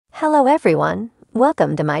Hello everyone,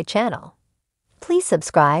 welcome to my channel. Please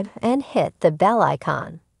subscribe and hit the bell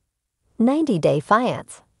icon. 90-Day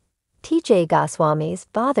Fiance. TJ Goswami's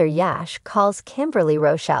father Yash calls Kimberly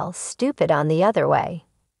Rochelle stupid on the other way.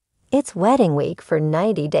 It's wedding week for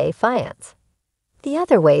 90-Day Fiance. The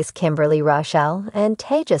other way's Kimberly Rochelle and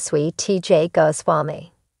Tejaswi TJ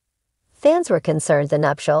Goswami. Fans were concerned the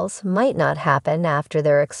nuptials might not happen after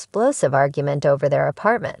their explosive argument over their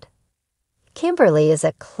apartment. Kimberly is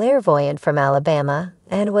a clairvoyant from Alabama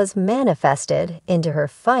and was manifested into her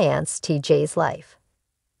fiance TJ's life.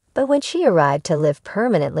 But when she arrived to live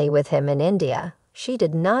permanently with him in India, she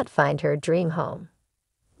did not find her dream home.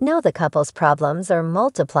 Now the couple's problems are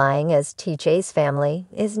multiplying as TJ's family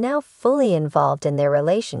is now fully involved in their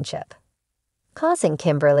relationship, causing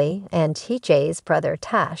Kimberly and TJ's brother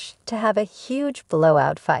Tash to have a huge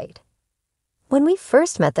blowout fight. When we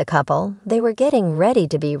first met the couple, they were getting ready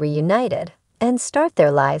to be reunited and start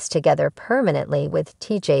their lives together permanently with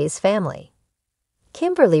TJ's family.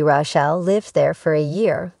 Kimberly Rochelle lived there for a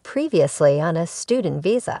year previously on a student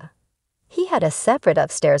visa. He had a separate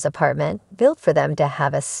upstairs apartment built for them to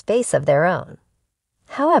have a space of their own.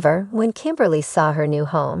 However, when Kimberly saw her new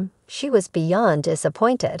home, she was beyond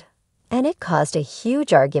disappointed, and it caused a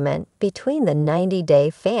huge argument between the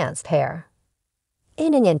 90-Day Fiance pair.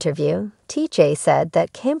 In an interview, TJ said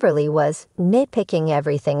that Kimberly was nitpicking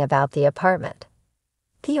everything about the apartment.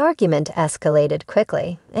 The argument escalated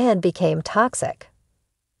quickly and became toxic.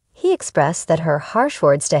 He expressed that her harsh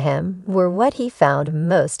words to him were what he found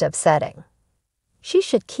most upsetting. She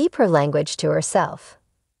should keep her language to herself.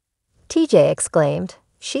 TJ exclaimed,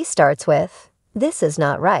 "She starts with, 'This is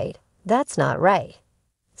not right, that's not right.'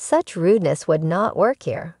 Such rudeness would not work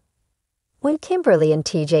here." When Kimberly and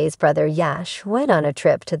TJ's brother Yash went on a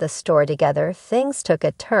trip to the store together, things took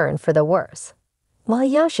a turn for the worse. While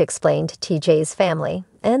Yash explained TJ's family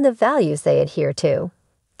and the values they adhere to,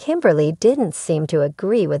 Kimberly didn't seem to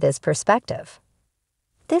agree with his perspective.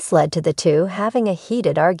 This led to the two having a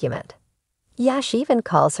heated argument. Yash even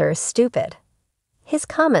calls her stupid. His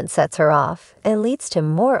comment sets her off and leads to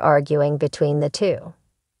more arguing between the two.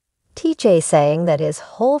 TJ saying that his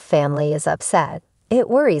whole family is upset. "It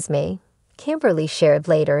worries me," Kimberly shared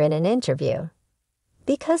later in an interview,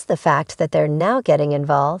 "because the fact that they're now getting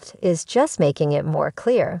involved is just making it more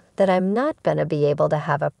clear that I'm not going to be able to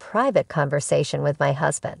have a private conversation with my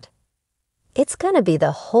husband. It's going to be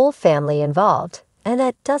the whole family involved, and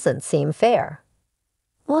that doesn't seem fair."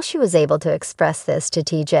 While she was able to express this to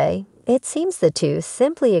TJ, it seems the two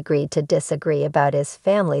simply agreed to disagree about his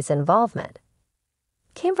family's involvement.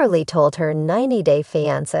 Kimberly told her 90-Day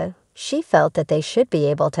Fiance she felt that they should be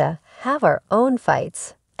able to have our own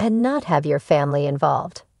fights and not have your family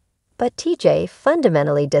involved. But TJ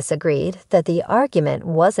fundamentally disagreed that the argument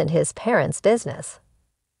wasn't his parents' business.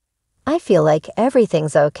 "I feel like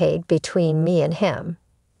everything's okay between me and him,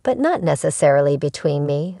 but not necessarily between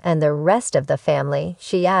me and the rest of the family,"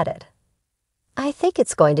 she added. "I think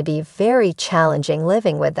it's going to be very challenging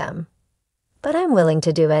living with them. But I'm willing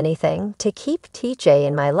to do anything to keep TJ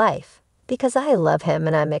in my life because I love him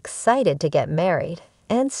and I'm excited to get married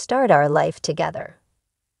and start our life together."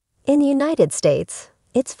 In the United States,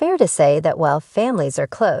 it's fair to say that while families are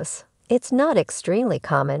close, it's not extremely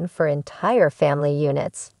common for entire family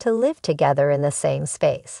units to live together in the same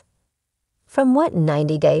space. From what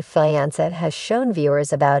 90-Day Fiance has shown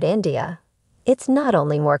viewers about India, it's not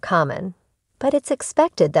only more common, but it's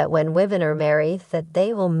expected that when women are married that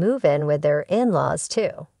they will move in with their in-laws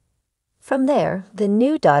too. From there, the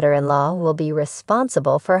new daughter-in-law will be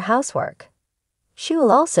responsible for housework. She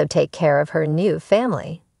will also take care of her new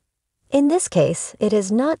family. In this case, it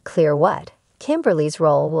is not clear what Kimberly's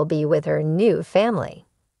role will be with her new family.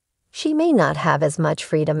 She may not have as much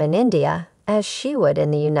freedom in India as she would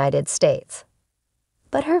in the United States.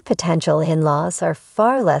 But her potential in-laws are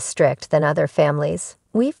far less strict than other families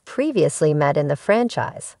we've previously met in the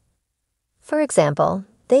franchise. For example,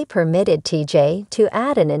 they permitted TJ to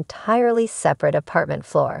add an entirely separate apartment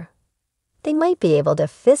floor. They might be able to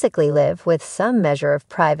physically live with some measure of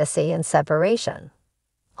privacy and separation.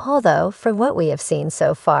 Although, from what we have seen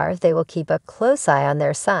so far, they will keep a close eye on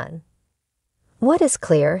their son. What is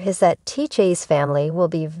clear is that TJ's family will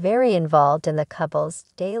be very involved in the couple's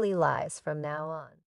daily lives from now on.